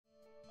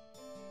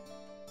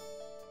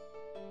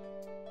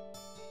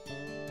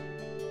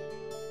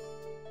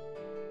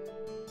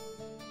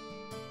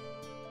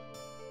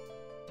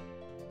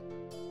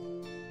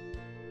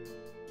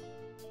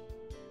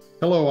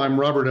Hello, I'm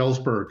Robert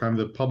Ellsberg. I'm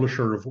the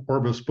publisher of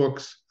Orbis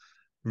Books.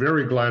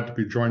 Very glad to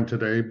be joined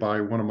today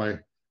by one of my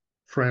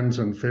friends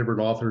and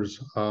favorite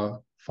authors,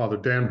 Father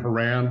Dan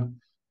Horan,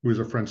 who is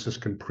a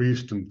Franciscan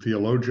priest and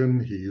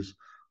theologian. He's,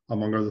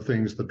 among other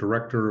things, the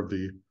director of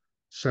the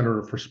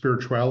Center for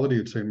Spirituality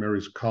at St.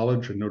 Mary's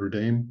College in Notre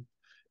Dame.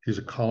 He's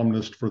a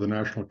columnist for the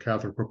National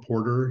Catholic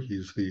Reporter.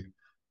 He's the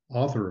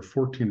author of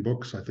 14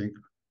 books, I think.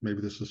 Maybe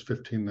this is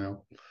 15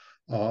 now.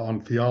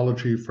 On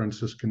theology,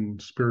 Franciscan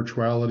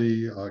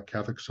spirituality,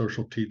 Catholic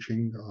social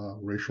teaching,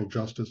 racial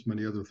justice,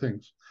 many other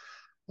things.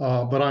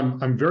 But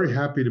I'm very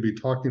happy to be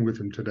talking with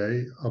him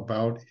today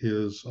about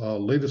his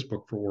latest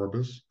book for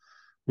Orbis,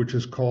 which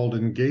is called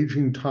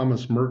Engaging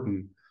Thomas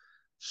Merton,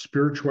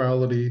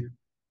 Spirituality,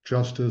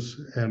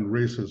 Justice, and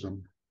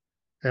Racism.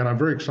 And I'm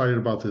very excited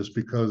about this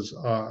because,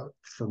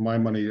 for my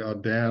money,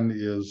 Dan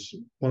is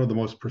one of the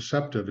most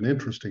perceptive and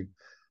interesting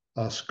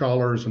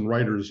scholars and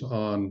writers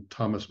on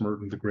Thomas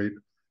Merton, the great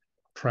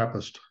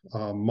Trappist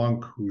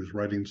monk whose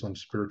writings on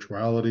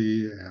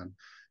spirituality and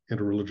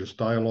interreligious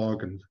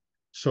dialogue and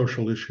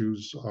social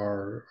issues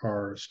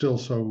are still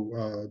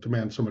so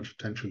demand so much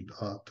attention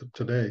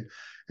today.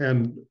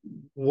 And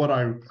what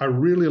I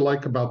really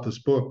like about this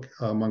book,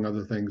 among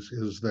other things,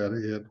 is that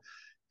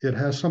it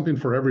has something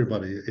for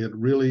everybody. It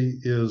really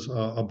is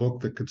a book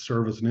that could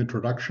serve as an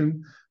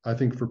introduction, I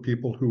think, for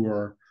people who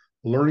are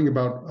learning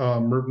about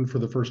Merton for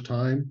the first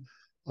time.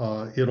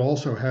 It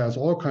also has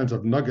all kinds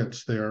of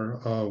nuggets there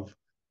of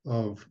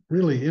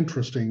really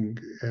interesting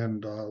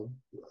and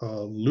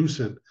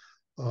lucid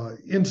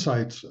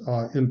insights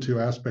into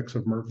aspects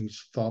of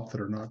Merton's thought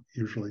that are not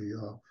usually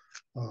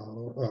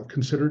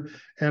considered,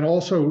 and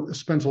also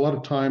spends a lot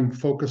of time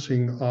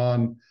focusing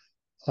on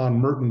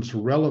Merton's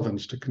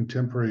relevance to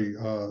contemporary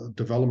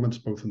developments,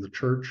 both in the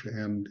church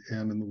and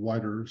in the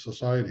wider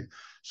society.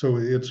 So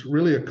it's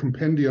really a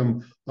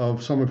compendium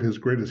of some of his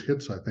greatest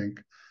hits, I think.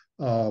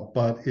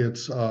 But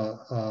it's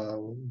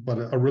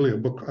really a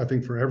book, I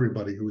think, for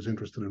everybody who's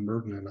interested in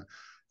Merton. And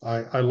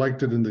I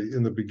liked it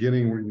in the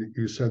beginning when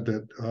you said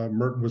that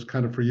Merton was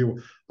kind of for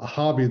you a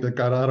hobby that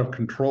got out of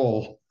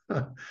control.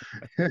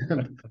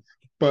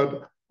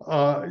 But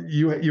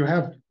you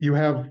have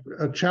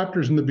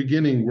chapters in the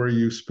beginning where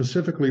you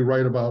specifically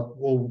write about,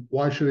 well,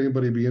 why should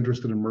anybody be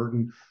interested in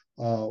Merton?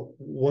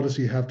 What does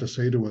he have to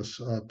say to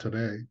us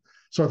today?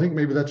 So I think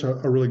maybe that's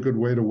a really good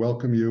way to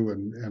welcome you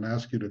and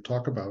ask you to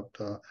talk about,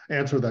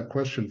 answer that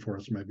question for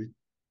us, maybe.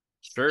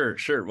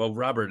 Sure. Well,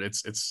 Robert,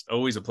 it's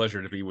always a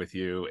pleasure to be with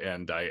you,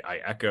 and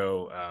I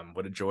echo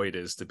what a joy it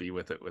is to be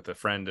with a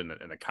friend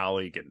and a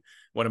colleague and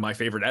one of my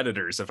favorite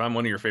editors. If I'm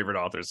one of your favorite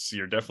authors,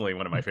 you're definitely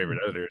one of my favorite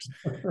editors.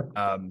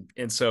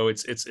 And so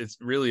it's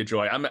really a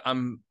joy.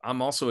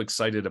 I'm also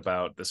excited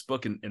about this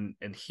book and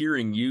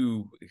hearing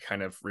you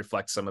kind of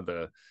reflect some of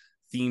the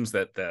themes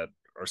that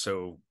are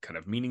so kind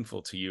of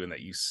meaningful to you and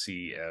that you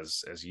see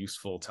as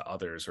useful to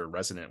others or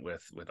resonant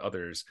with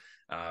others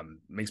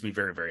makes me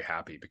very, very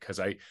happy, because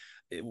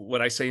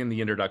what I say in the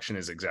introduction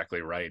is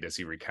exactly right. As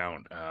you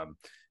recount,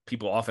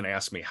 people often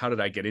ask me, how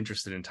did I get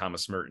interested in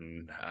Thomas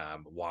Merton?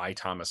 Why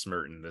Thomas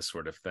Merton? This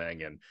sort of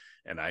thing.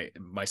 And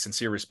my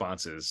sincere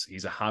response is,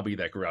 he's a hobby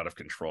that grew out of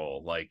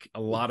control. Like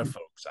a lot of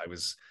folks, I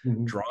was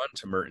drawn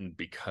to Merton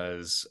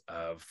because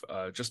of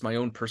just my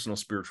own personal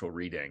spiritual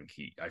reading.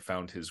 I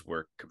found his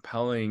work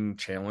compelling,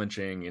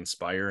 challenging,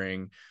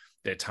 inspiring,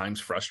 at times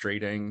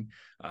frustrating,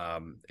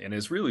 and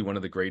is really one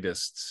of the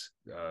greatest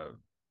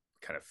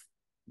kind of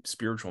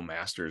spiritual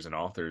masters and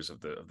authors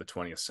of the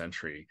 20th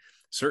century,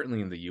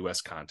 certainly in the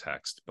US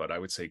context, but I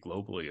would say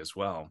globally as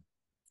well.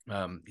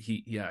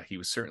 He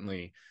was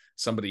certainly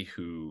somebody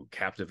who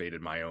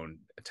captivated my own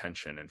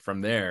attention. And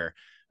from there,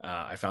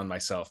 I found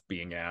myself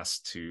being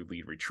asked to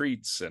lead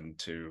retreats and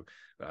to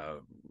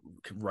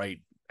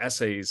write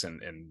essays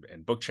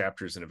and book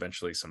chapters and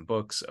eventually some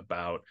books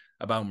about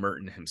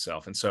Merton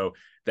himself. And so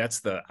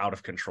that's the out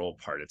of control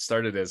part. It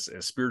started as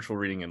spiritual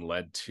reading and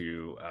led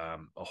to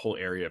a whole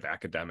area of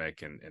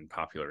academic and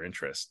popular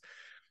interest.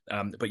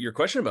 But your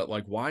question about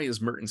like, why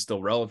is Merton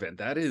still relevant?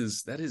 That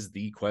is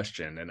the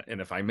question.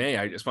 And if I may,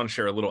 I just want to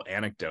share a little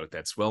anecdote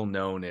that's well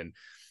known in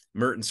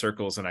Merton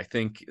circles. And I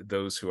think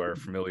those who are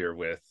familiar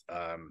with,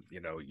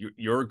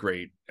 your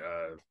great,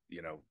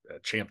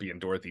 champion,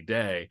 Dorothy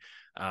Day,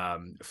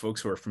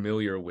 folks who are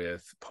familiar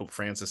with Pope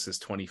Francis's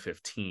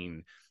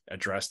 2015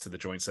 address to the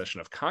joint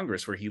session of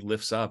Congress, where he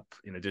lifts up,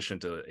 in addition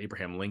to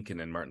Abraham Lincoln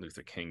and Martin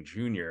Luther King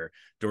Jr.,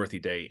 Dorothy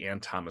Day and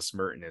Thomas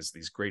Merton as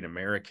these great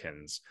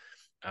Americans.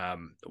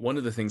 One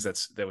of the things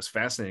that was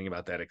fascinating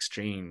about that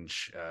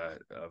exchange,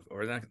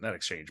 or not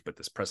exchange, but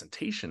this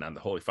presentation on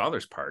the Holy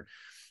Father's part,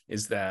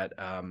 is that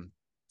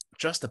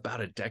just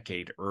about a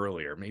decade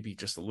earlier, maybe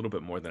just a little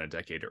bit more than a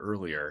decade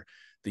earlier,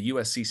 the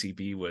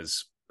USCCB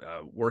was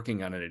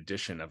working on an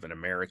edition of an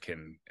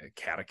American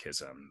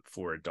catechism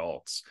for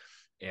adults.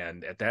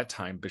 And at that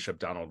time, Bishop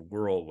Donald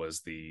Wuerl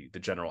was the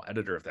general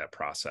editor of that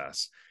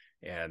process.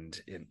 And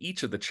in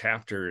each of the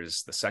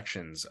chapters, the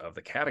sections of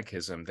the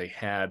catechism, they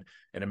had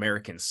an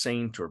American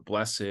saint or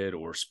blessed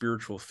or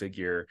spiritual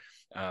figure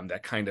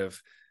that kind of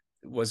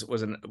was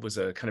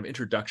a kind of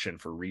introduction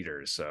for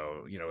readers.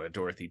 So, a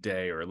Dorothy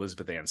Day or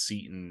Elizabeth Ann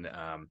Seton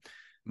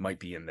might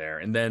be in there.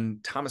 And then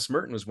Thomas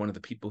Merton was one of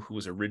the people who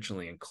was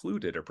originally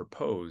included or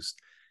proposed.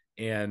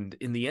 And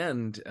in the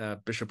end,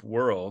 Bishop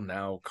Wuerl,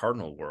 now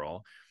Cardinal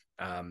Wuerl,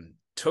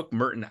 took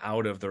Merton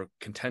out of the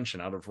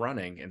contention, out of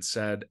running, and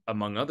said,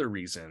 among other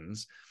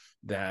reasons,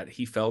 that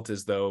he felt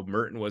as though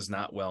Merton was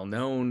not well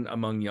known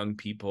among young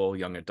people,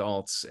 young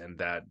adults, and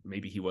that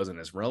maybe he wasn't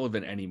as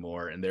relevant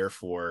anymore, and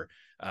therefore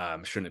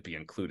shouldn't be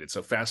included.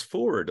 So fast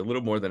forward a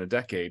little more than a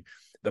decade,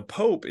 the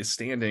Pope is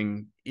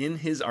standing in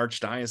his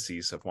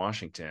archdiocese of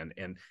Washington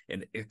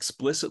and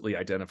explicitly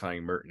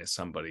identifying Merton as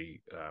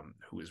somebody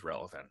who is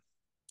relevant.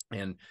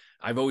 And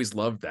I've always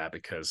loved that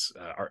because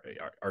our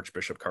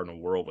Archbishop Cardinal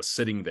Wuerl was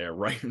sitting there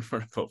right in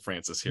front of Pope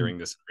Francis, hearing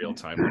this in real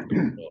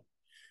time.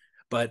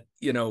 But,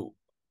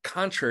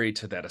 contrary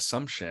to that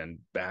assumption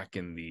back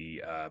in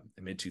the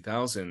mid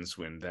 2000s,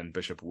 when then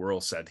Bishop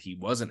Wuerl said he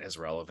wasn't as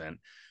relevant,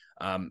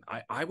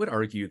 I would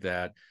argue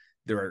that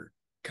there are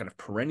kind of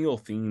perennial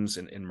themes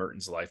in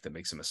Merton's life that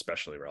makes him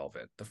especially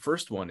relevant. The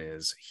first one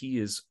is he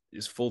is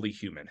fully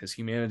human. His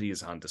humanity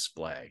is on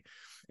display.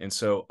 And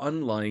so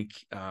unlike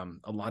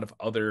a lot of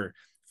other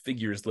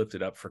figures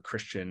lifted up for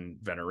Christian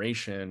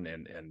veneration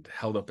and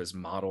held up as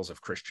models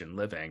of Christian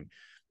living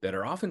that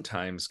are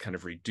oftentimes kind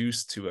of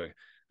reduced to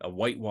a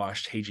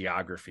whitewashed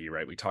hagiography,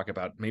 right? We talk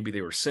about maybe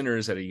they were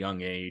sinners at a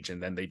young age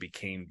and then they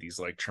became these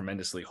like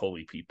tremendously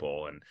holy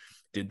people and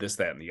did this,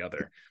 that, and the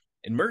other.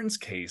 In Merton's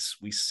case,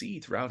 we see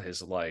throughout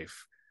his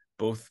life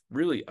both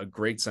really a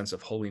great sense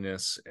of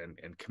holiness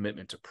and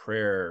commitment to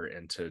prayer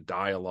and to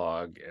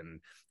dialogue and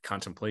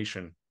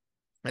contemplation.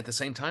 At the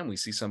same time, we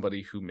see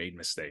somebody who made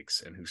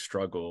mistakes and who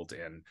struggled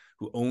and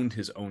who owned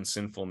his own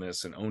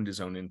sinfulness and owned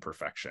his own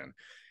imperfection.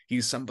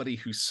 He's somebody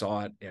who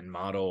sought and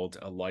modeled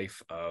a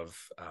life of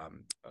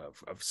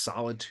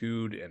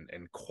solitude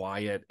and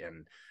quiet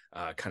and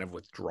kind of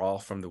withdrawal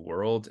from the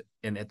world.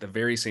 And at the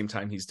very same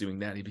time he's doing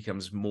that, he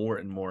becomes more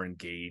and more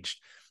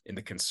engaged in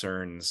the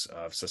concerns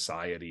of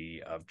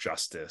society, of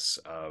justice,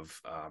 of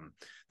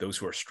those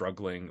who are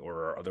struggling or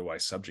are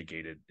otherwise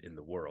subjugated in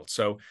the world.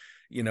 So,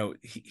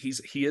 he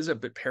is a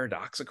bit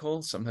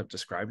paradoxical. Some have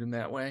described him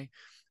that way,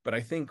 but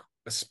I think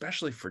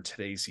especially for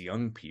today's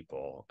young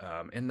people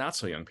and not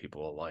so young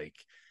people alike,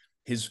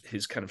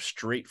 his kind of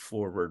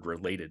straightforward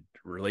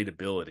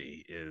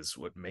relatability is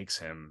what makes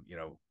him,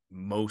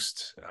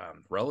 most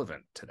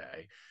relevant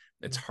today.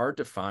 It's hard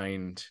to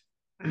find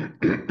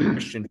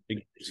Christian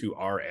figures who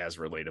are as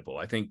relatable.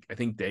 I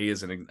think Day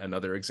is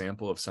another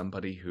example of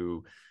somebody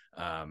who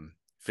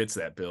fits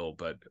that bill,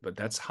 but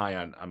that's high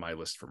on my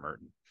list for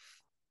Merton.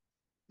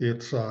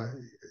 It's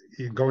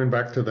going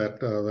back to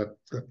that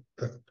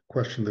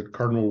question that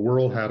Cardinal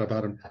Wuerl had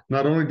about him.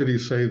 Not only did he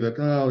say that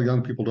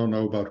young people don't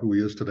know about who he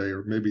is today,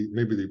 or maybe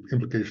the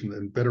implication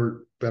and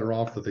better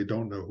off that they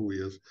don't know who he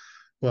is,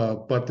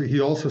 but he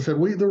also said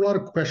there are a lot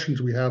of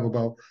questions we have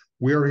about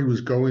where he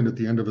was going at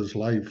the end of his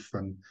life,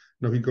 and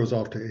he goes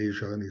off to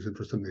Asia and he's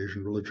interested in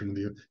Asian religion. And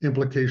the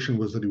implication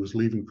was that he was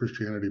leaving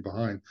Christianity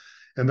behind,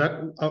 and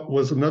that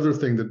was another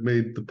thing that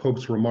made the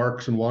Pope's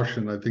remarks in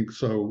Washington, I think,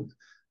 so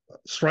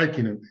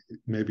striking,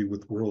 maybe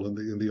with Wuerl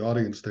in the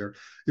audience there,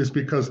 is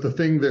because the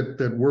thing that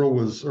Wuerl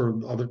was, or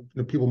other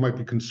people might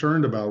be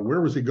concerned about,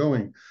 where was he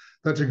going?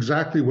 That's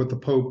exactly what the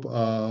Pope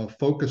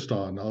focused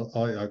on.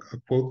 I'll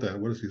quote that.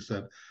 What has he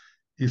said?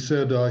 He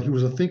said he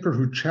was a thinker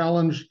who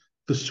challenged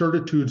the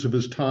certitudes of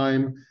his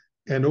time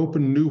and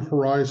opened new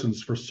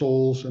horizons for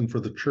souls and for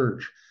the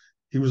church.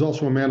 He was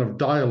also a man of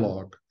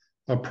dialogue,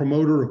 a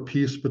promoter of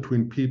peace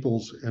between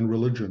peoples and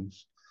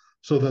religions.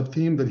 So the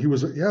theme that he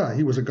was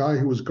a guy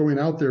who was going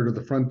out there to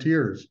the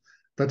frontiers.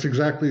 That's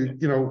exactly,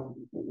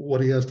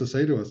 what he has to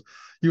say to us.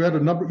 You have a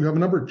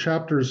number of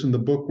chapters in the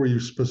book where you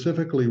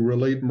specifically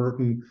relate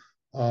Merton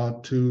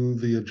to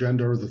the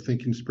agenda or the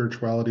thinking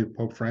spirituality of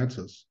Pope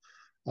Francis.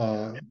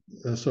 So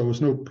it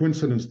was no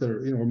coincidence there,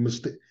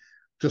 mistake,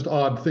 just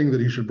odd thing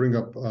that he should bring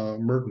up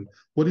Merton.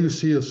 What do you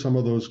see as some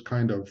of those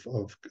kind of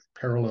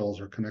parallels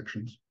or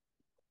connections?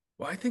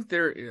 Well, I think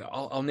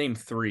I'll name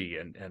three,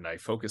 and I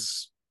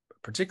focus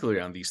particularly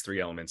on these three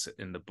elements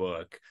in the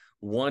book.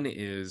 One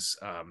is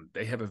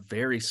they have a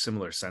very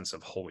similar sense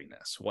of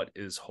holiness. What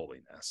is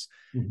holiness?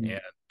 Mm-hmm.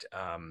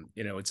 And,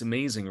 it's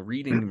amazing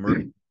reading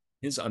Merton,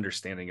 his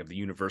understanding of the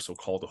universal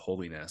call to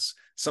holiness,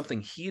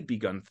 something he had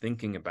begun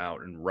thinking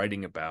about and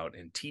writing about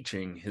and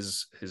teaching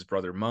his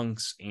brother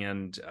monks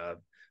and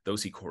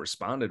those he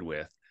corresponded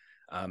with,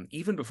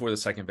 even before the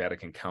Second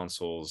Vatican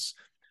Council's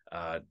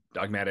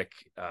dogmatic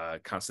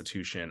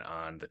constitution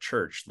on the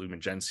church,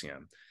 Lumen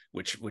Gentium,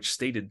 which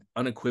stated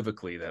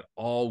unequivocally that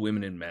all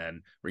women and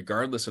men,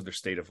 regardless of their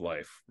state of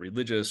life,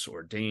 religious,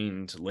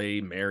 ordained, lay,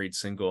 married,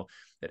 single,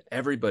 that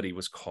everybody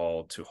was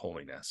called to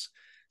holiness.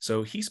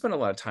 So he spent a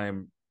lot of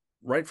time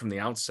right from the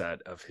outset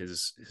of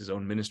his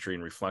own ministry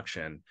and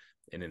reflection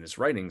and in his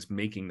writings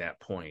making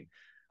that point.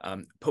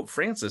 Pope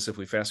Francis, if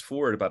we fast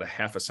forward about a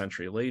half a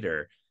century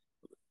later,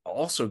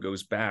 also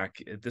goes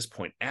back at this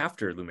point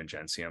after Lumen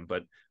Gentium,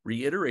 but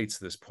reiterates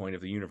this point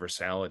of the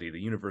universality, the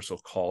universal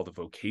call, the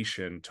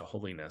vocation to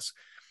holiness.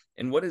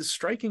 And what is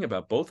striking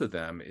about both of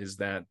them is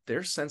that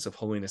their sense of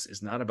holiness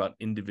is not about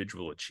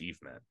individual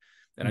achievement.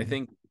 And I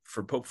think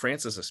for Pope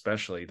Francis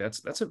especially,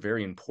 that's a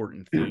very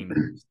important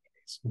theme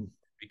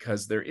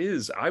because there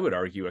is, I would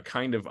argue, a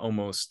kind of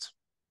almost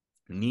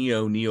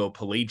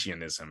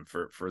neo-Pelagianism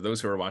for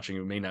those who are watching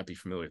who may not be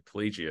familiar with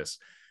Pelagius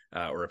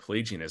or a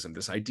Pelagianism,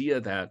 this idea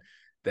that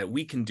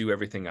we can do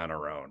everything on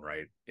our own,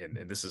 right?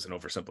 And this is an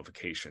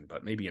oversimplification,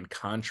 but maybe in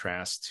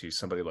contrast to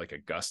somebody like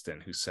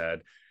Augustine, who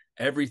said,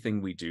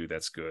 everything we do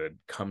that's good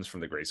comes from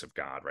the grace of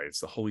God, right?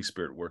 It's the Holy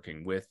Spirit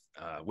working with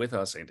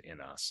us and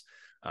in us,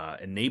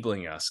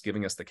 enabling us,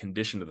 giving us the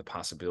condition of the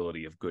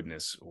possibility of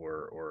goodness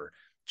or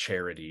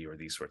charity or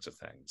these sorts of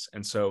things.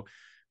 And so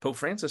Pope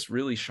Francis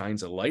really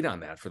shines a light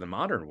on that for the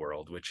modern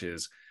world, which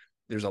is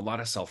there's a lot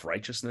of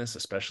self-righteousness,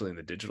 especially in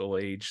the digital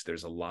age.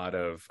 There's a lot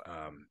of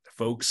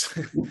folks,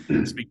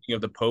 speaking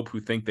of the Pope,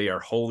 who think they are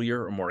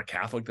holier or more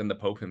Catholic than the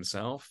Pope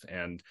himself.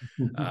 And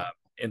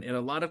a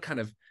lot of kind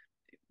of,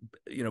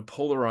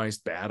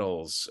 polarized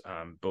battles,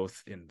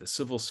 both in the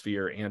civil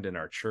sphere and in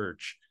our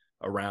church,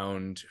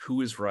 around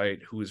who is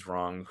right, who is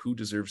wrong, who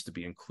deserves to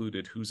be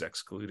included, who's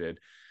excluded.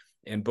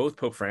 And both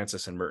Pope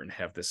Francis and Merton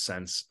have this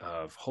sense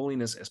of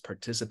holiness as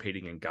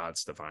participating in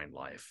God's divine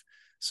life.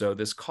 So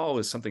this call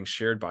is something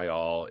shared by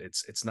all.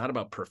 It's not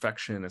about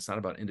perfection. It's not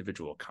about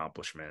individual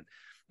accomplishment.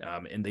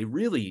 And they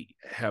really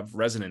have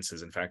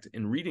resonances. In fact,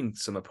 in reading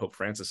some of Pope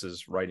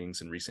Francis's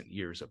writings in recent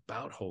years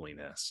about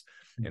holiness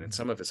and in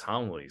some of his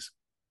homilies,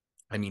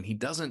 I mean, he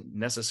doesn't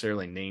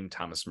necessarily name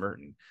Thomas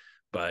Merton,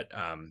 but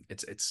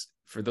it's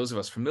for those of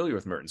us familiar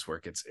with Merton's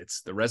work,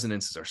 it's the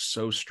resonances are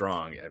so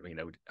strong. I mean,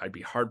 I'd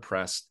be hard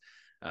pressed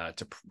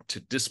to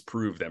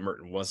disprove that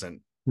Merton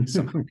wasn't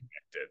somehow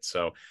connected.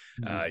 So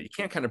you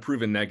can't kind of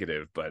prove a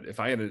negative, but if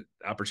I had an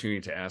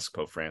opportunity to ask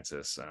Pope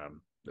Francis,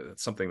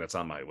 that's something that's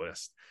on my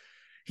list.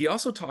 He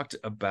also talked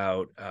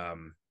about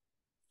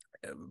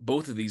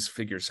both of these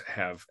figures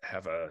have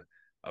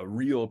a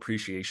real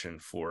appreciation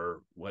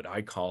for what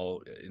I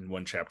call in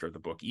one chapter of the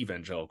book,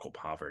 evangelical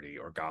poverty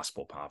or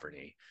gospel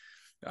poverty.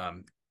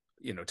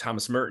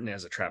 Thomas Merton,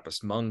 as a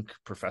Trappist monk,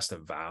 professed a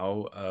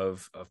vow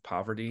of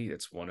poverty.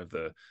 It's one of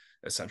the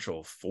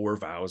essential 4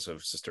 vows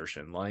of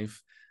Cistercian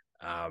life.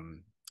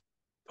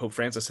 Pope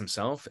Francis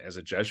himself, as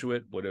a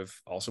Jesuit, would have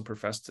also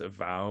professed a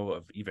vow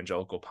of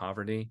evangelical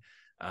poverty.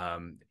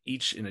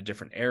 Each in a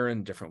different era,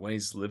 in different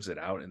ways, lives it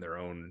out in their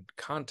own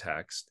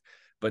context.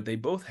 But they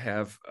both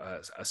have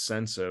a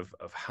sense of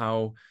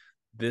how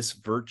this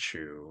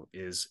virtue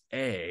is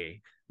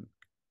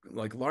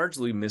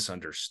largely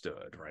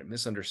misunderstood, right?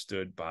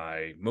 Misunderstood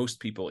by most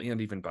people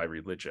and even by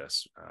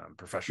religious,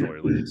 professional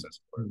religious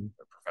or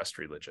professed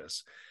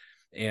religious.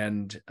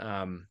 And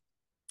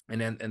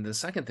the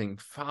second thing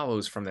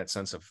follows from that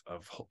sense of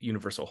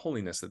universal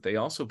holiness, that they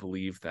also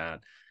believe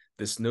that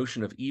this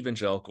notion of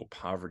evangelical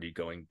poverty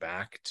going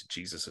back to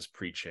Jesus's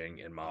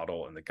preaching and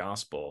model and the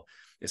gospel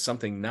is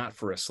something not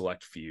for a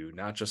select few,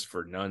 not just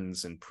for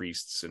nuns and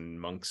priests and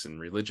monks and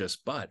religious,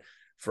 but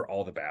for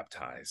all the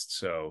baptized.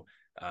 So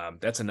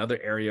that's another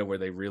area where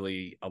they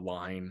really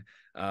align.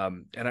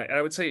 And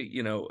I would say,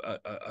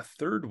 a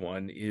third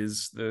one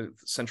is the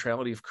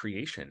centrality of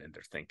creation in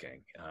their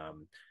thinking.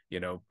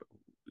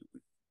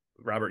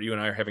 Robert, you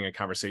and I are having a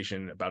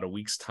conversation about a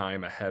week's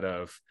time ahead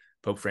of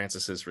Pope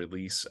Francis's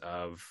release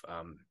of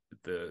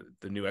the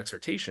new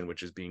exhortation,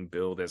 which is being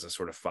billed as a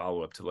sort of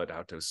follow-up to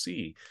Laudato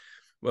Si.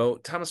 Well,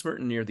 Thomas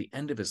Merton, near the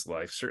end of his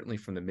life, certainly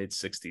from the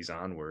mid-60s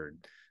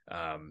onward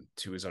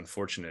to his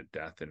unfortunate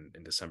death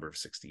in December of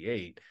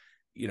 68,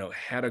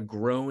 had a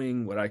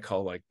growing, what I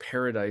call like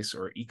paradise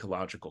or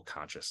ecological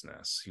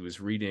consciousness. He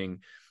was reading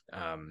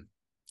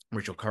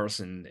Rachel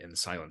Carson in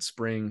Silent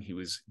Spring. He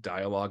was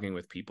dialoguing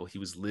with people. He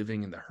was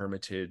living in the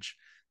hermitage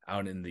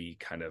out in the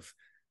kind of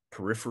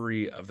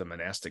periphery of the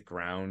monastic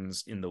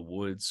grounds in the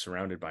woods,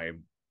 surrounded by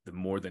the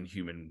more than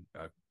human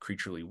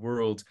creaturely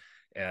world,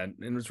 and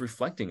was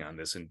reflecting on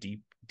this in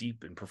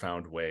deep and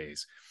profound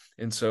ways.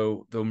 And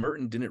so though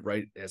Merton didn't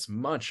write as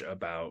much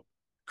about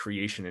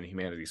creation and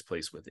humanity's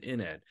place within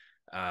it,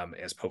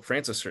 as Pope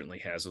Francis certainly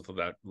has with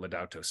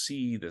Laudato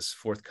Si, this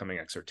forthcoming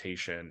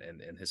exhortation,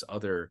 and his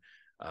other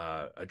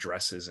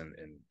addresses and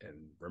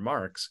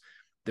remarks,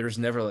 there's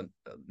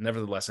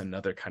nevertheless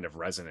another kind of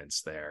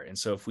resonance there. And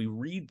so if we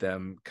read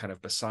them kind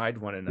of beside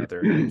one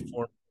another,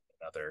 inform one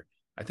another,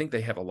 I think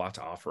they have a lot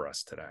to offer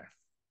us today.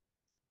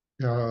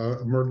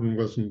 Merton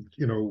wasn't,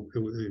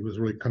 it was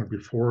really kind of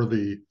before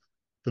the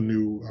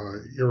new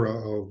era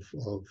of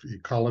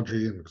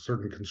ecology and a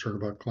certain concern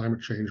about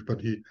climate change, but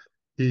he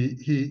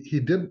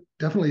did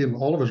definitely in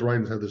all of his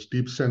writings have this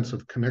deep sense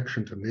of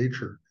connection to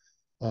nature,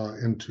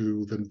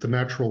 into the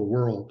natural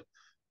world,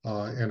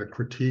 and a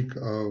critique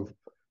of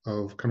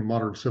kind of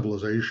modern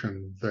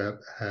civilization that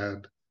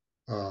had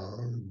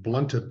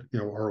blunted,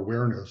 our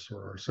awareness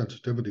or our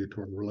sensitivity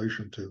to our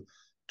relation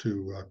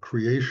to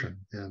creation,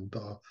 and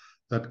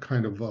that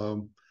kind of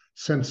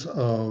sense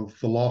of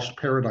the lost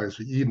paradise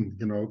of Eden,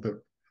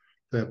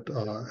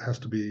 that has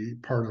to be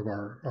part of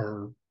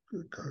our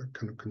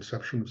kind of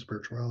conception of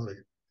spirituality.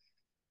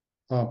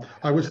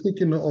 I was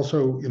thinking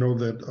also,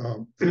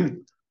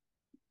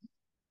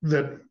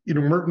 that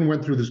Merton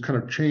went through this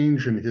kind of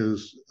change in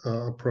his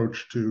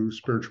approach to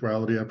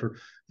spirituality after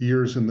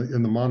years in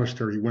the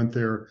monastery. He went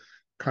there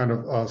kind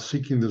of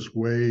seeking this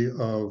way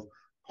of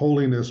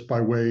holiness by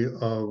way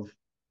of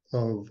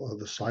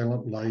the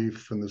silent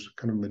life and this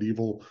kind of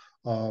medieval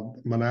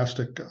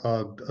monastic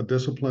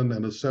discipline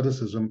and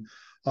asceticism.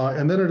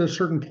 And then at a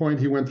certain point,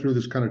 he went through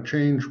this kind of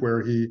change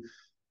where he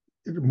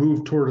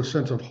moved toward a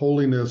sense of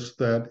holiness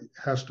that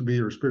has to be,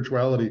 or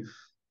spirituality,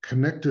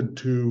 connected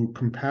to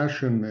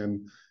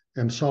compassion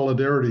and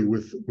solidarity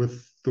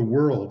with the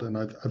world. And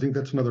I think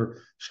that's another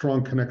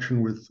strong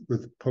connection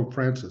with Pope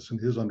Francis and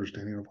his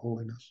understanding of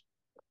holiness.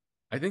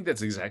 I think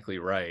that's exactly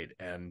right.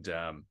 And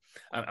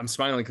I'm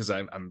smiling because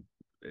I'm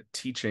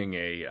teaching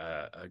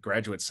a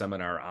graduate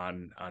seminar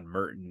on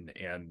Merton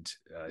and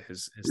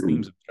his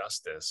themes of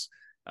justice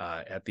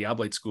at the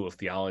Oblate School of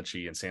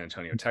Theology in San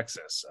Antonio,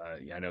 Texas.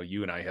 I know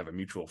you and I have a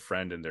mutual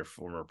friend and their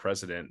former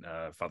president,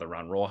 Father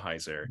Ron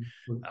Rollheiser.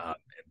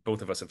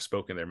 Both of us have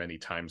spoken there many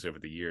times over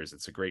the years.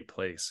 It's a great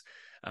place.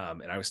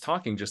 And I was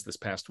talking just this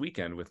past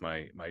weekend with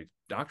my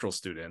doctoral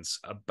students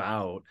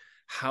about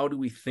how do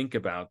we think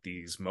about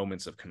these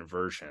moments of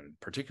conversion,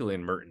 particularly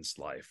in Merton's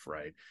life,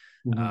 right?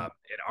 And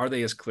are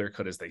they as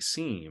clear-cut as they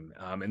seem?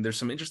 And there's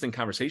some interesting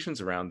conversations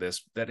around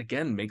this that,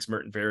 again, makes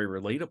Merton very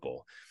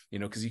relatable,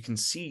 because you can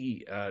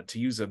see, to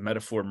use a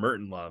metaphor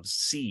Merton loves,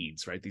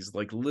 seeds, right? These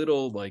like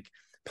little like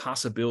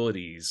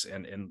possibilities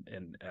and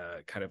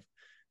kind of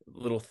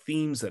little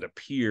themes that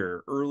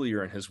appear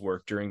earlier in his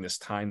work during this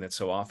time that's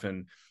so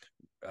often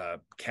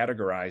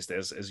categorized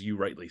as you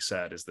rightly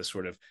said, as this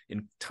sort of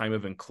in time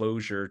of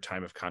enclosure,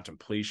 time of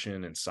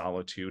contemplation and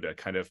solitude, a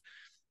kind of,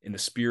 in the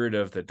spirit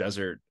of the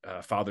desert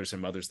fathers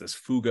and mothers, this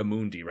fuga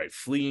mundi, right?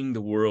 Fleeing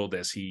the world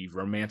as he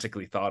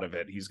romantically thought of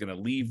it. He's going to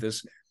leave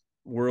this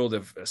world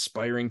of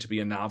aspiring to be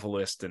a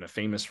novelist and a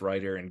famous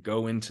writer and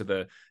go into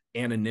the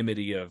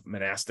anonymity of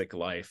monastic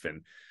life.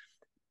 And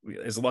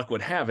as luck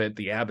would have it,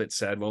 the abbot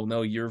said, well,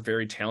 no, you're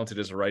very talented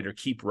as a writer,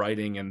 keep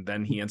writing. And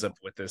then he ends up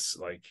with this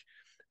like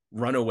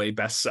runaway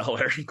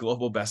bestseller,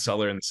 global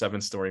bestseller in the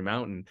 7-Story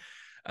Mountain.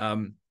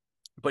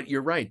 But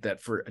you're right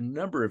that for a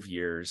number of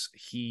years,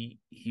 he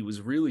was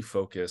really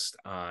focused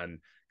on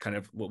kind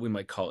of what we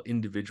might call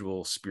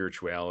individual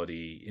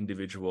spirituality,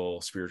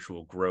 individual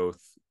spiritual growth,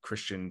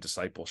 Christian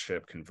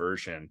discipleship,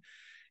 conversion,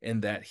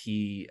 and that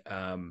he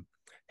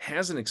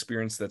has an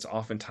experience that's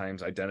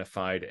oftentimes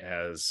identified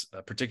as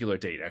a particular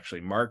date,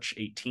 actually March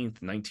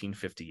 18th,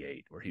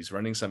 1958, where he's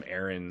running some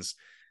errands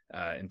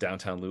in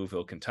downtown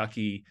Louisville,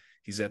 Kentucky.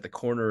 He's at the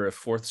corner of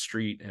 4th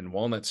Street and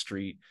Walnut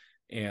Street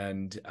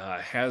and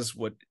has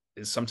what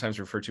is sometimes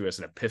referred to as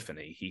an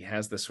epiphany. He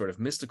has this sort of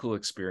mystical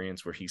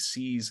experience where he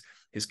sees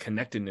his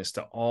connectedness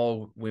to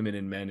all women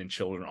and men and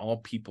children, all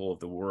people of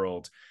the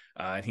world.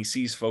 And he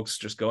sees folks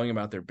just going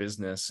about their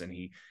business, and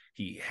he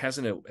has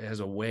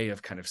a way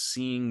of kind of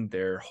seeing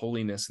their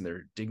holiness and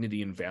their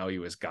dignity and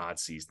value as God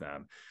sees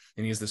them.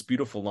 And he has this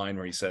beautiful line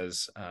where he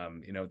says,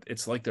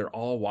 it's like they're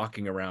all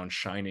walking around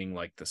shining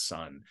like the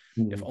sun.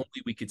 If only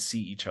we could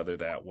see each other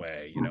that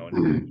way,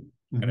 and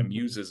kind of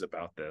muses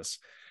about this.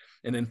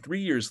 And then 3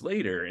 years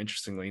later,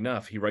 interestingly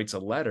enough, he writes a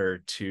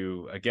letter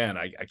to, again,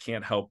 I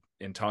can't help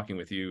in talking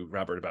with you,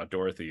 Robert, about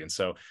Dorothy. And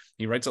so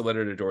he writes a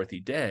letter to Dorothy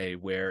Day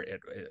where,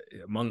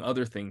 among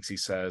other things, he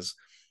says,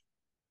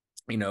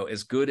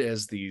 as good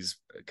as these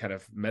kind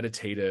of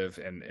meditative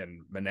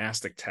and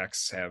monastic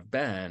texts have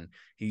been,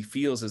 he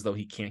feels as though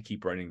he can't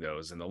keep writing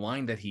those. And the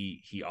line that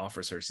he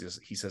offers her,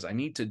 he says, I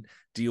need to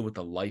deal with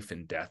the life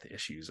and death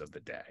issues of the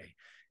day.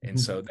 And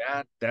so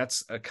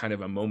that's a kind of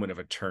a moment of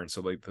a turn.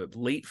 So like the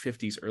late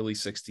 50s, early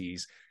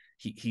 60s,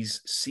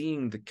 he's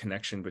seeing the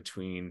connection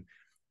between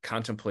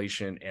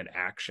contemplation and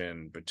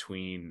action,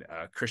 between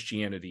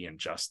Christianity and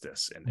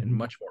justice, and in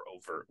much more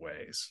overt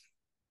ways.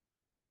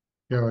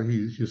 Yeah,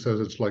 he says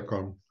it's like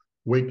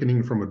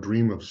awakening from a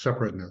dream of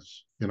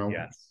separateness,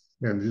 Yes.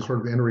 And he's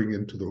sort of entering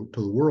into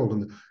the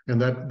world,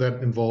 and that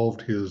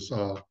involved his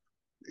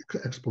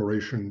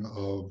exploration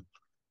of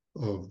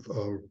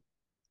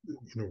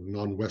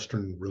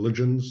non-Western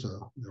religions,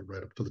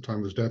 right up to the time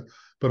of his death.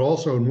 But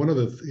also, in one of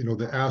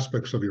the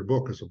aspects of your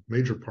book, as a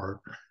major part,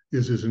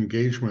 is his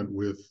engagement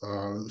with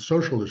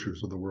social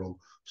issues of the world,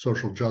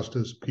 social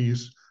justice,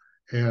 peace,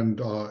 and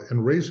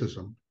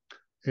racism.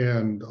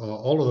 And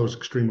all of those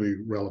extremely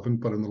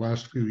relevant. But in the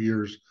last few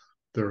years,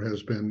 there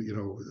has been,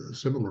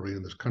 similarly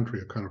in this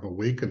country, a kind of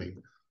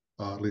awakening,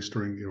 at least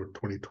during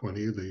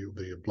 2020,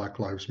 the Black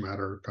Lives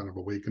Matter kind of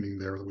awakening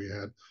there that we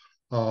had,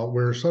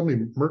 where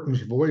suddenly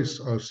Merton's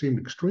voice seemed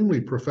extremely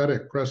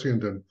prophetic,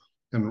 prescient,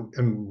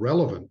 and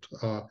relevant.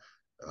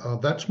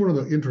 That's one of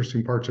the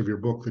interesting parts of your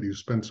book, that you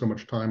spend so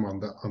much time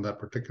on that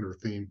particular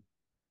theme.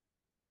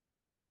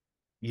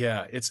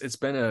 Yeah, it's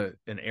been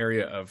an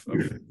area of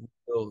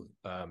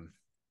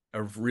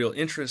real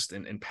interest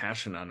and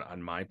passion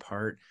on my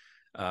part.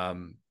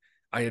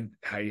 I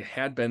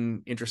had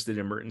been interested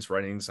in Merton's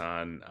writings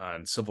on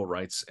civil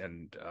rights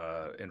and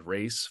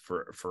race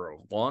for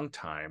a long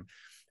time,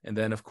 and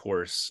then of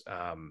course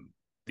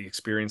the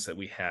experience that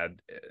we had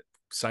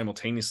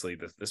simultaneously,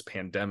 this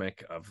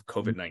pandemic of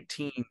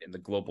COVID-19 and the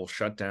global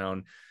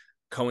shutdown,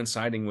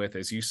 coinciding with,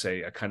 as you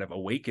say, a kind of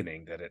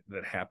awakening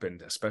that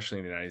happened, especially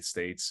in the United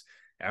States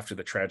after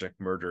the tragic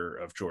murder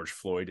of George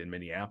Floyd in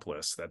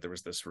Minneapolis, that there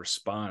was this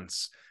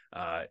response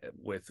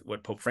with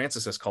what Pope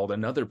Francis has called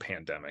another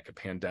pandemic, a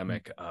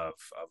pandemic of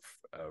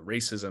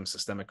racism,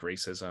 systemic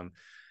racism,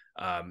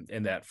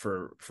 and that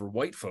for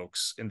white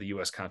folks in the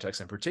U.S.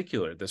 context in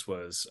particular, this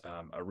was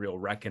a real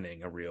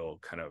reckoning, a real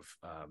kind of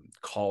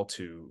call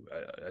to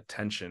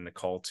attention, a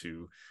call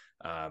to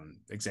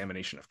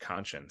examination of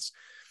conscience.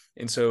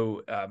 And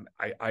so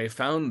I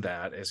found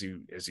that, as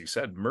you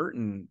said,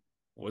 Merton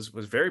was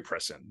very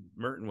present.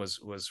 Merton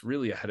was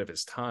really ahead of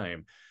his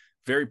time,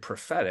 very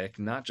prophetic,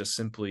 not just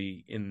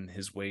simply in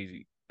his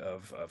way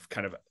of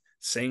kind of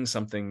saying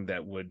something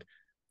that would,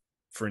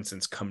 for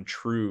instance, come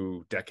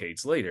true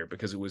decades later,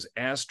 because it was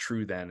as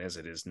true then as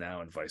it is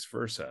now and vice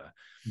versa,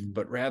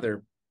 but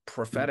rather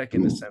prophetic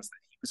in the sense that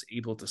he was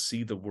able to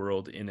see the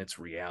world in its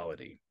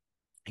reality.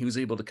 He was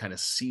able to kind of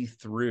see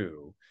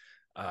through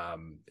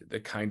the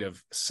kind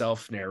of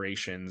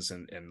self-narrations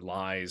and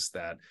lies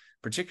that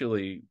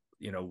particularly,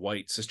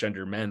 white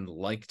cisgender men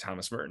like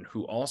Thomas Merton,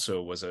 who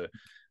also was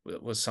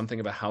something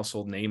of a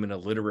household name and a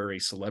literary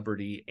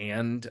celebrity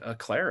and a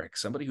cleric,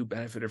 somebody who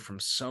benefited from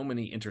so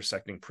many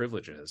intersecting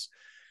privileges.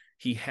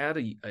 He had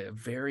a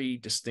very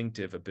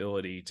distinctive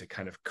ability to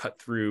kind of cut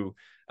through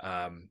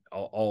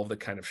all the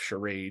kind of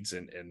charades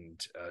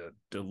and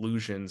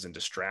delusions and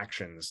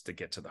distractions to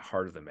get to the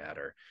heart of the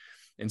matter.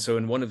 And so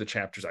in one of the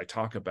chapters, I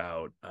talk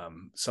about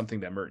something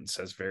that Merton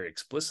says very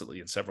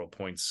explicitly in several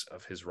points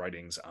of his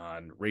writings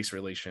on race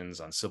relations,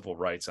 on civil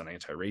rights, on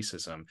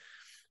anti-racism,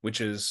 which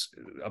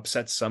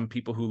upsets some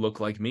people who look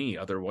like me,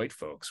 other white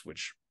folks,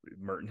 which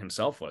Merton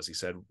himself was. He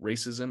said,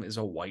 racism is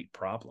a white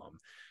problem.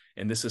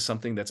 And this is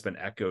something that's been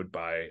echoed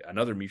by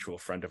another mutual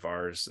friend of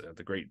ours,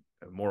 the great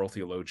moral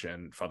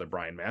theologian, Father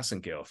Brian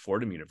Massengale,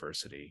 Fordham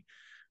University,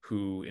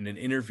 who in an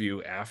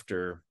interview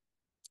after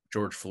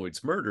George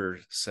Floyd's murder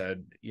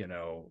said,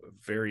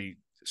 very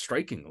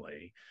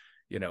strikingly,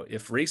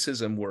 if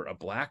racism were a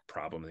Black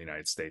problem in the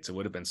United States, it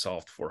would have been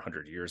solved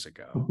 400 years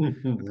ago. Yeah.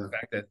 The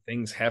fact that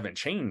things haven't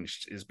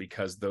changed is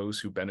because those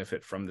who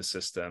benefit from the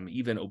system,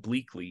 even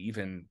obliquely,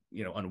 even,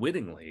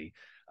 unwittingly,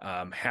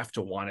 have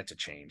to want it to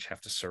change,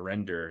 have to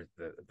surrender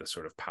the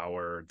sort of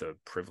power, the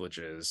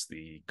privileges,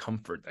 the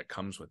comfort that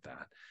comes with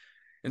that.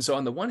 And so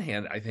on the one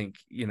hand, I think,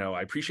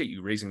 I appreciate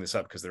you raising this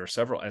up, because there are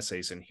several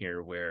essays in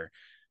here where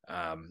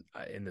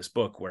in this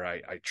book where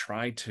I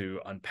try to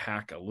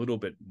unpack a little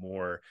bit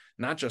more,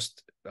 not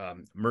just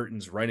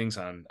Merton's writings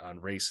on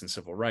race and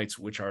civil rights,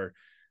 which are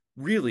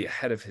really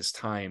ahead of his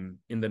time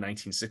in the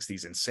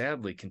 1960s and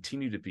sadly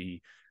continue to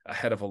be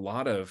ahead of a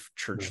lot of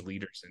church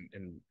leaders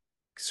and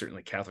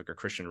certainly Catholic or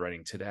Christian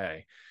writing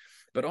today,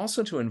 but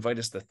also to invite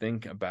us to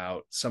think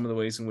about some of the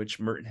ways in which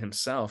Merton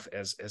himself,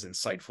 as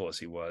insightful as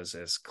he was,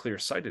 as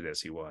clear-sighted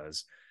as he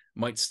was,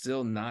 might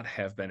still not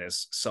have been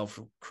as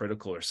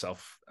self-critical or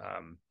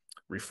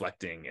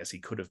self-reflecting as he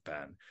could have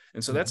been.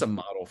 And so that's a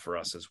model for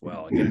us as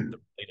well. Again, the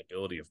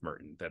relatability of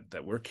Merton,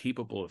 that we're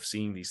capable of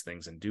seeing these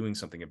things and doing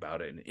something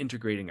about it and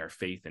integrating our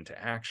faith into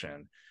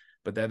action,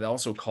 but that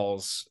also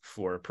calls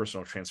for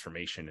personal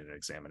transformation and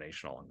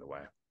examination along the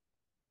way.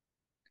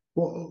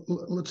 Well,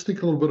 let's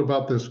think a little bit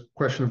about this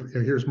question of,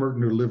 here's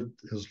Merton, who lived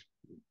his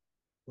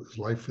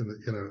life in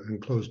an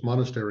enclosed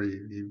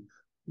monastery. He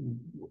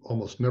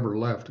almost never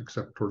left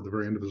except toward the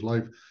very end of his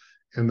life,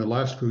 and the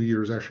last few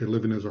years actually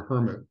living as a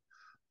hermit.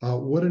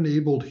 What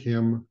enabled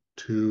him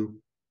to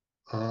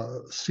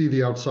see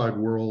the outside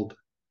world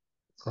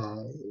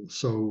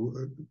so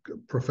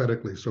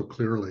prophetically, so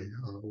clearly,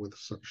 with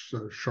such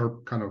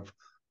sharp kind of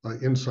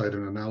insight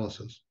and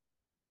analysis?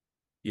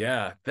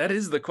 Yeah, that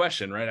is the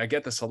question, right? I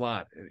get this a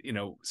lot.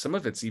 Some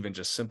of it's even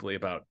just simply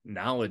about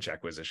knowledge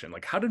acquisition.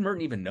 Like, how did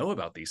Merton even know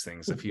about these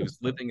things if he was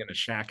living in a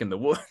shack in the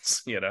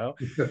woods?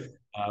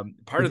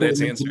 Part of that's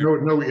answered.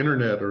 No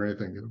internet or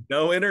anything.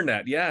 No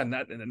internet. Yeah,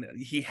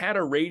 he had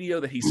a radio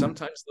that he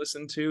sometimes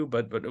listened to,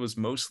 but it was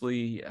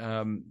mostly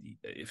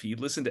if he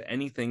listened to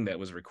anything that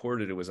was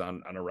recorded, it was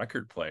on a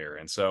record player,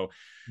 and so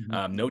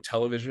no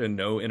television,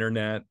 no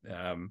internet.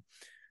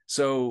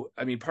 So,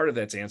 part of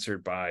that's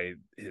answered by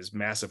his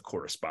massive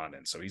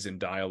correspondence. So he's in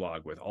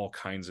dialogue with all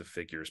kinds of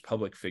figures,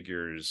 public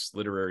figures,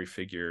 literary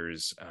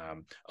figures,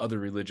 other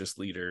religious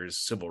leaders,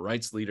 civil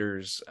rights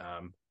leaders.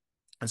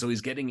 And so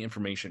he's getting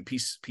information,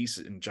 peace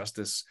and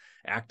justice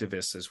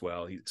activists as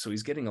well. So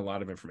he's getting a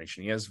lot of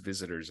information. He has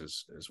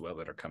visitors as well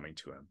that are coming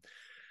to him.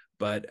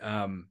 But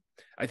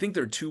I think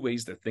there are two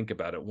ways to think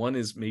about it. One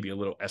is maybe a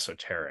little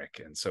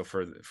esoteric. And so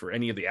for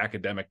any of the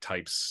academic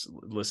types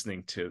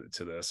listening to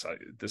this,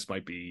 this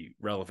might be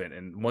relevant.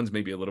 And one's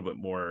maybe a little bit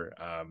more,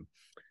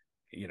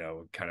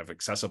 kind of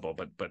accessible.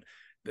 But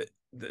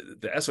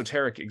the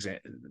esoteric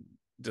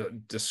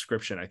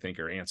description, I think,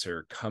 or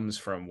answer comes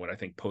from what I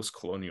think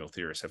post-colonial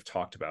theorists have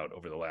talked about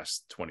over the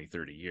last 20,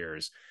 30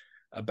 years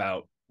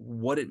about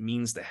what it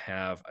means to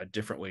have a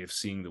different way of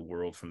seeing the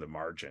world from the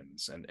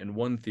margins. And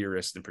one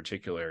theorist in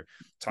particular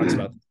talks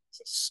about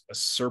a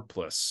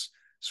surplus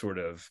sort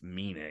of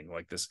meaning,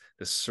 like this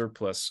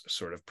surplus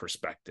sort of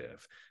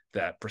perspective,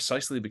 that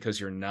precisely because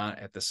you're not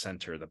at the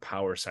center, the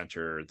power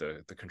center,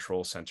 the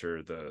control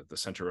center, the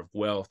center of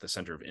wealth, the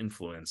center of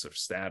influence, of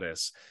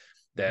status,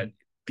 that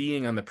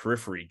being on the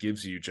periphery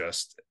gives you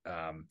just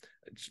a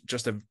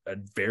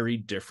very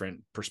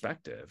different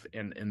perspective,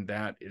 and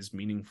that is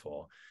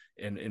meaningful.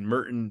 And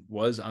Merton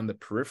was on the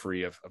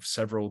periphery of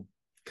several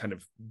kind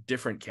of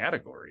different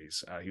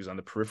categories. He was on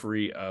the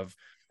periphery of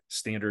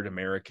standard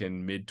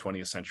American mid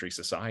 20th century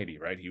society,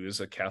 right? He was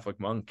a Catholic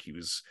monk.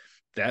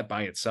 That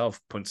by itself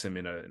puts him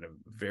in a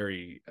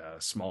very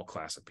small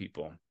class of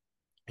people.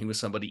 He was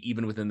somebody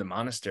even within the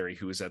monastery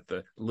who was at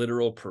the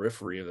literal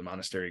periphery of the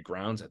monastery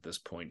grounds at this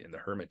point in the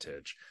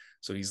hermitage.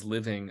 So he's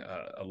living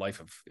a life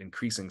of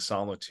increasing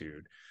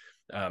solitude.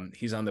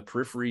 He's on the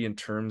periphery in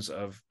terms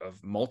of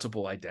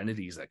multiple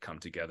identities that come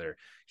together.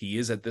 He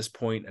is at this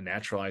point a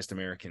naturalized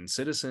American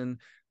citizen,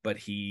 but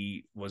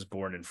he was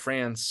born in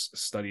France,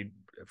 studied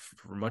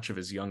for much of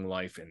his young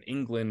life in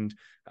England,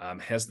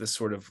 has this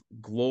sort of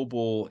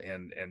global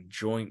and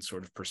joint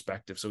sort of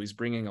perspective. So he's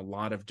bringing a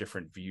lot of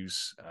different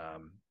views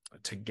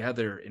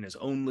together in his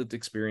own lived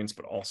experience,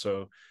 but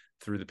also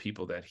through the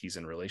people that he's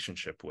in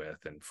relationship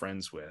with and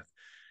friends with.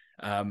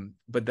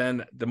 But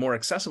then the more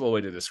accessible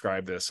way to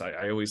describe this,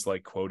 I always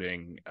like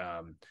quoting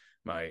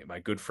my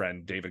good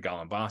friend David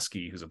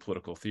Golombowski, who's a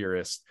political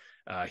theorist.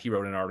 He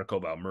wrote an article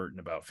about Merton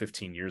about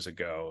 15 years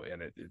ago,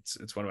 and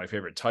it's one of my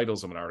favorite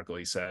titles of an article.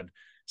 He said,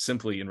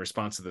 simply in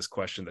response to this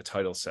question, the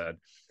title said,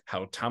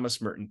 "How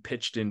Thomas Merton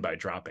Pitched In by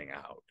Dropping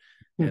Out."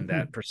 And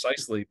that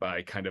precisely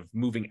by kind of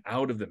moving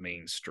out of the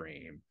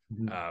mainstream,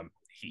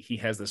 he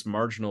has this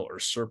marginal or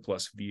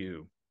surplus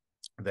view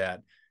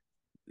that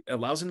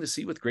allows him to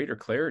see with greater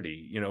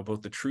clarity,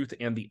 both the truth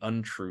and the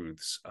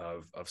untruths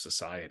of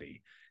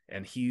society.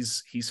 And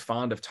he's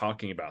fond of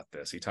talking about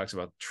this. He talks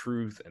about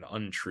truth and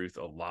untruth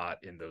a lot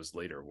in those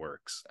later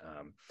works,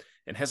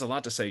 and has a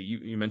lot to say.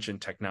 You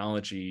mentioned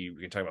technology.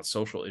 We can talk about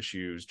social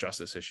issues,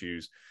 justice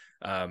issues,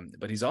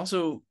 but he's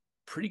also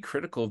pretty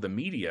critical of the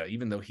media,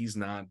 even though he's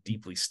not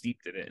deeply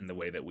steeped in it in the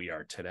way that we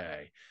are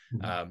today.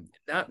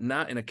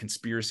 Not in a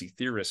conspiracy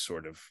theorist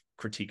sort of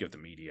critique of the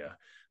media,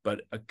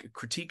 but a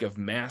critique of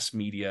mass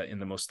media in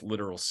the most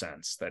literal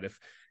sense, that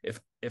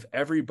if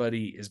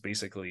everybody is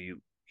basically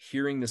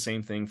hearing the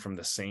same thing from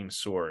the same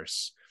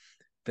source,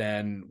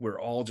 then we're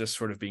all just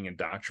sort of being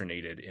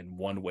indoctrinated in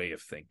one way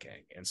of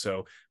thinking. And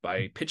so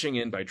by pitching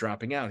in, by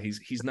dropping out,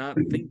 he's not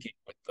thinking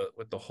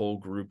with the whole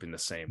group in the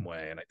same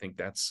way. And I think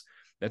that's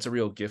a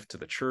real gift to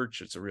the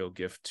church. It's a real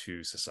gift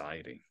to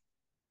society.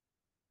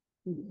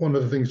 One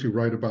of the things you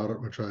write about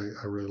it, which I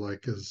really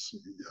like, is,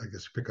 I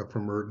guess you pick up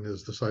from Merton,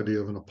 is this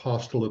idea of an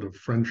apostolate of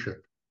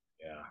friendship.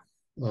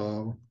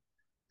 Yeah.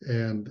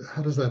 And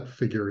how does that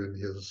figure in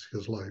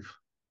his life?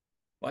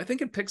 Well, I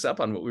think it picks up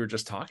on what we were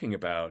just talking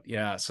about.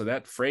 Yeah. So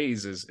that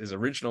phrase is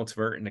original to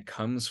Merton. It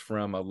comes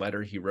from a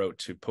letter he wrote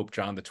to Pope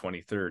John the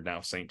 23rd,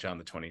 now St. John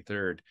the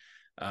 23rd.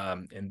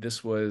 And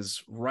this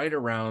was right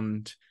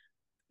around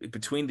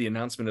between the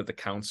announcement of the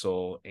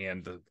council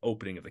and the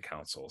opening of the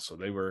council. So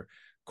they were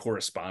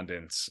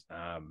correspondence,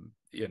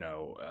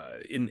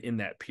 in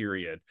that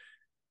period.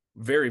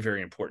 Very,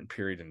 very important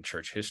period in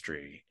church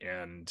history.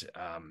 And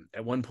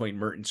at one point,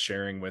 Merton's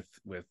sharing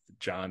with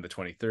John the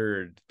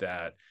 23rd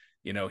that,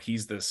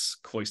 he's this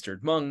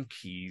cloistered monk.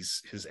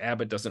 His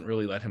abbot doesn't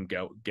really let him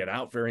get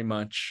out very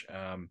much.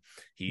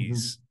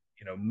 He's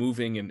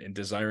moving and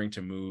desiring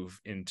to move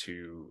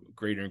into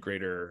greater and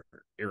greater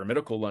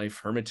eremitical life,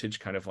 hermitage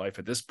kind of life.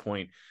 At this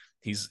point,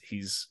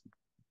 he's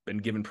been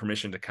given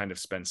permission to kind of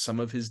spend some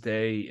of his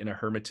day in a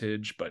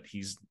hermitage, but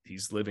he's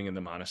living in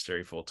the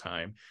monastery full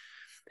time.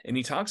 And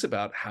he talks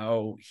about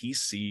how he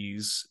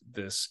sees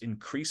this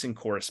increasing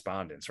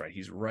correspondence, right?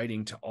 He's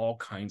writing to all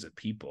kinds of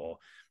people,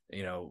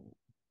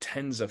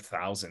 tens of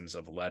thousands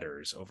of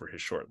letters over his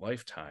short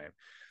lifetime,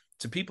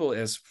 to people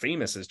as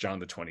famous as John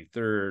the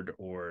 23rd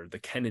or the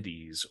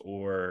Kennedys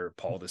or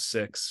Paul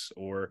VI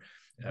or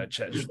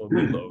Czesław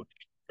Miłosz,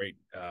 great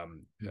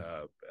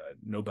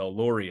Nobel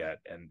laureate,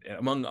 and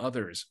among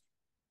others.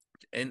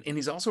 And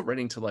he's also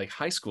writing to like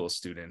high school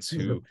students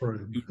who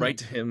write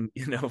to him,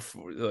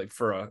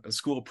 for a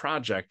school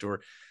project,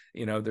 or,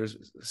 there's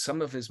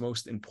some of his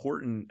most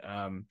important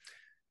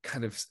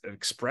kind of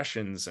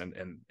expressions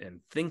and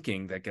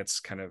thinking that gets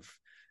kind of,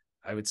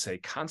 I would say,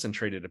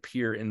 concentrated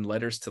appear in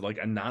letters to like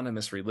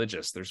anonymous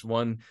religious. There's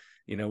one,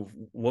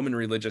 woman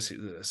religious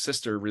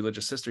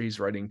sister he's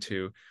writing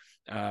to,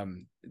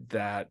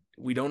 that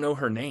we don't know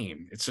her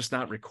name. It's just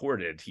not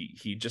recorded.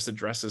 He just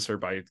addresses her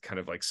by kind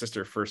of like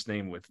sister first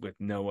name with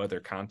no other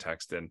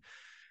context. And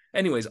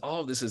anyways,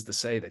 all of this is to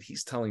say that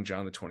he's telling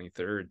John the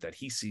 23rd that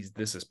he sees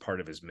this as part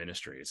of his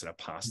ministry. It's an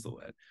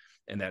apostolate,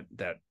 and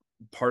that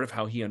part of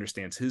how he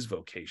understands his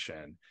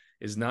vocation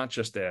is not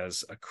just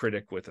as a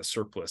critic with a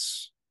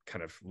surplus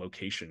kind of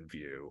location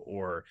view,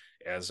 or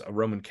as a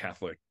Roman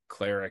Catholic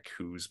cleric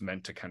who's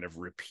meant to kind of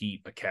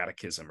repeat a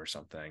catechism or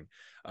something,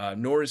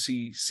 nor does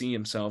he see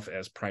himself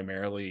as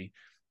primarily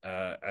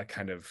a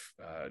kind of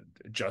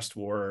just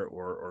war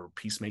or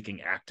peacemaking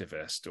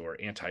activist or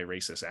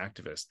anti-racist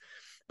activist,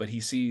 but he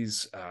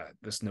sees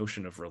this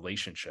notion of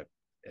relationship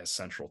as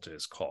central to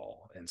his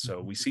call. And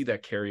so we see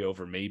that carry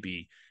over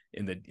maybe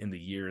in the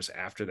years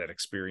after that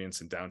experience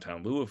in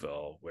downtown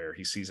Louisville, where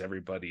he sees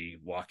everybody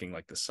walking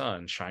like the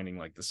sun, shining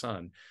like the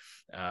sun.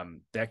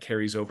 That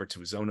carries over to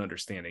his own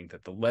understanding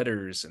that the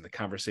letters and the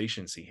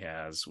conversations he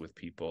has with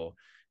people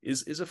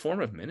is a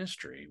form of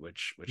ministry,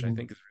 which I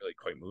think is really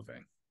quite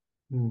moving.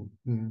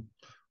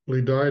 Well,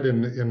 he died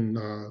in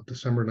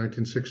December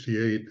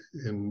 1968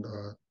 in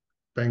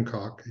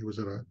Bangkok. He was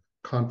at a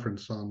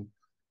conference on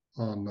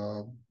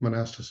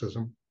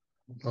monasticism.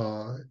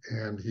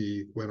 And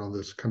he went on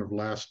this kind of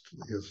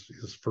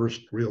his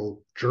first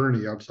real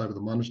journey outside of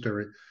the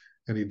monastery,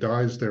 and he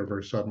dies there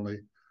very suddenly.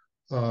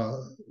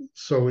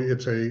 So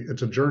it's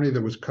a journey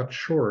that was cut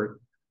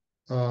short.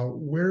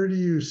 Where do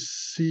you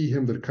see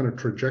him, the kind of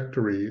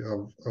trajectory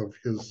of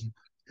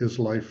his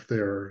life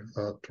there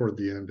toward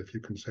the end, if you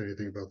can say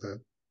anything about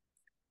that?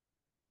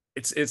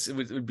 It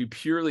would be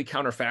purely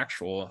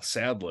counterfactual,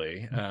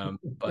 sadly,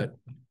 but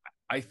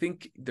I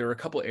think there are a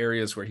couple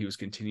areas where he was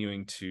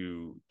continuing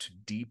to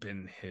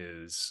deepen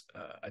his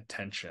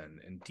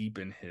attention and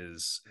deepen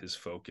his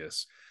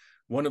focus.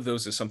 One of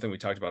those is something we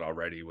talked about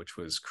already, which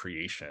was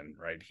creation,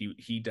 right?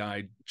 He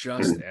died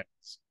just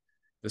as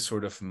the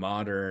sort of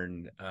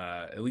modern,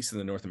 at least in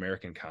the North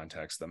American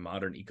context, the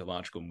modern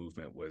ecological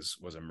movement was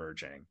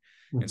emerging.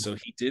 And so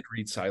he did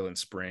read Silent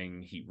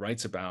Spring. He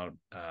writes about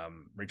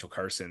Rachel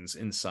Carson's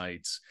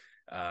insights.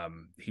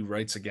 He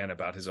writes again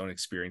about his own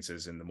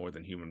experiences in the more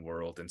than human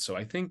world. And so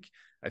I think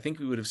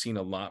we would have seen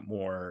a lot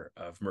more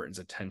of Merton's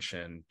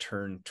attention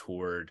turned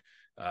toward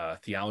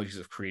theologies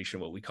of creation,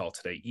 what we call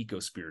today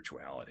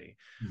eco-spirituality.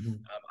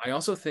 I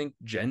also think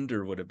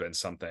gender would have been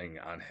something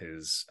on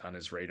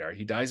his radar.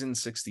 He dies in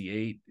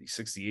 68.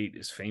 68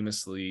 is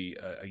famously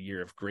a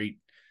year of great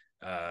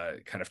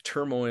kind of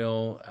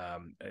turmoil,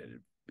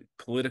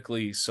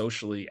 politically,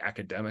 socially,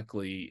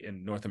 academically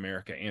in North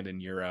America and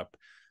in Europe.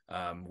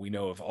 We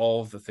know of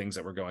all of the things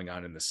that were going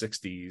on in the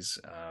 60s,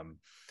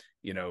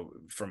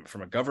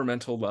 from a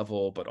governmental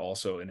level, but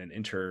also in an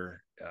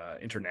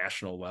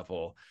international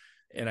level.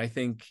 And I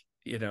think,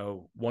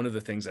 one of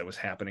the things that was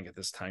happening at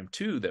this time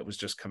too, that was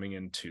just coming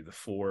into the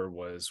fore,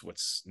 was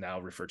what's now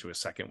referred to as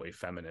second wave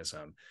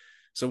feminism.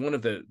 So one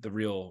of the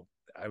real,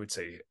 I would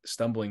say,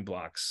 stumbling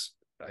blocks,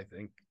 I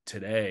think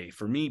today,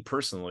 for me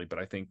personally, but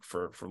I think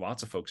for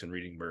lots of folks in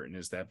reading Merton,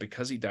 is that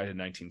because he died in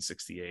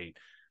 1968,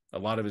 a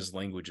lot of his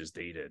language is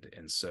dated.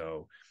 And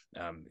so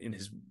in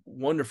his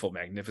wonderful,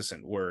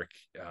 magnificent work,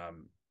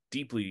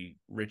 deeply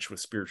rich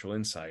with spiritual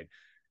insight,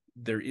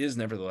 there is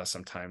nevertheless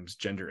sometimes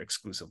gender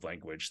exclusive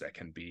language that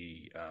can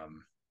be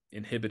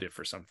inhibitive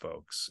for some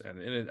folks.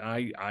 And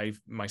I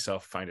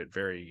myself find it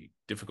very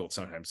difficult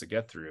sometimes to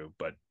get through,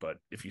 but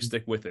if you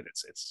stick with it,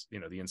 it's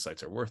the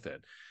insights are worth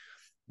it.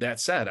 That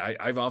said,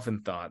 I've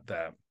often thought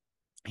that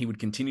he would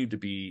continue to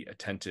be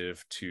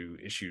attentive to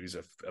issues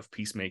of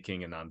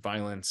peacemaking and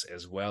nonviolence,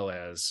 as well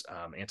as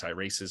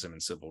anti-racism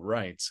and civil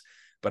rights.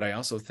 But I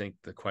also think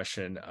the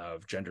question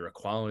of gender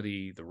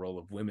equality, the role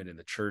of women in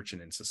the church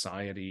and in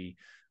society,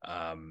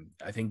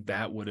 I think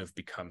that would have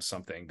become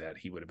something that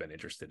he would have been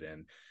interested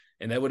in.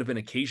 And that would have been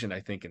occasioned, I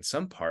think, in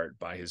some part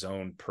by his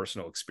own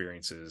personal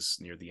experiences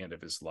near the end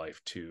of his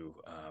life too,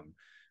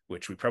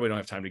 which we probably don't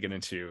have time to get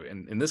into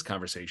in this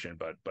conversation,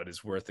 but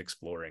is worth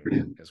exploring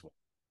as well.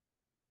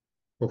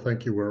 Well,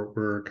 thank you.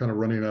 We're kind of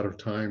running out of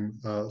time.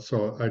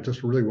 So I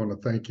just really want to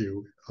thank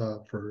you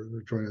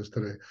for joining us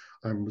today.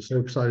 I'm so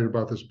excited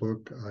about this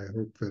book. I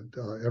hope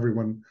that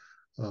everyone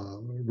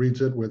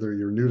reads it, whether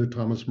you're new to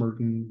Thomas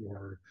Merton,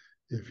 or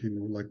if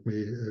you, like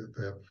me,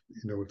 have,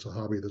 it's a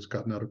hobby that's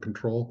gotten out of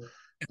control.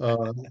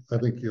 I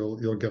think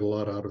you'll get a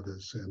lot out of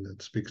this, and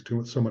it speaks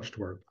so much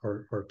to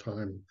our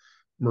time.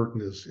 Merton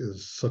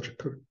is such a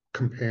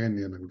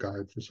companion and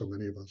guide for so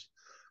many of us.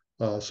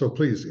 So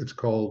please, it's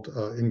called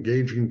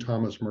Engaging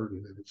Thomas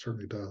Merton, and it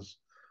certainly does.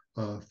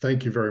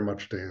 Thank you very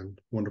much, Dan.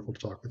 Wonderful to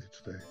talk with you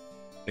today.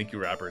 Thank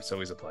you, Robert. It's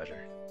always a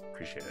pleasure.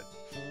 Appreciate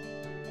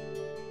it.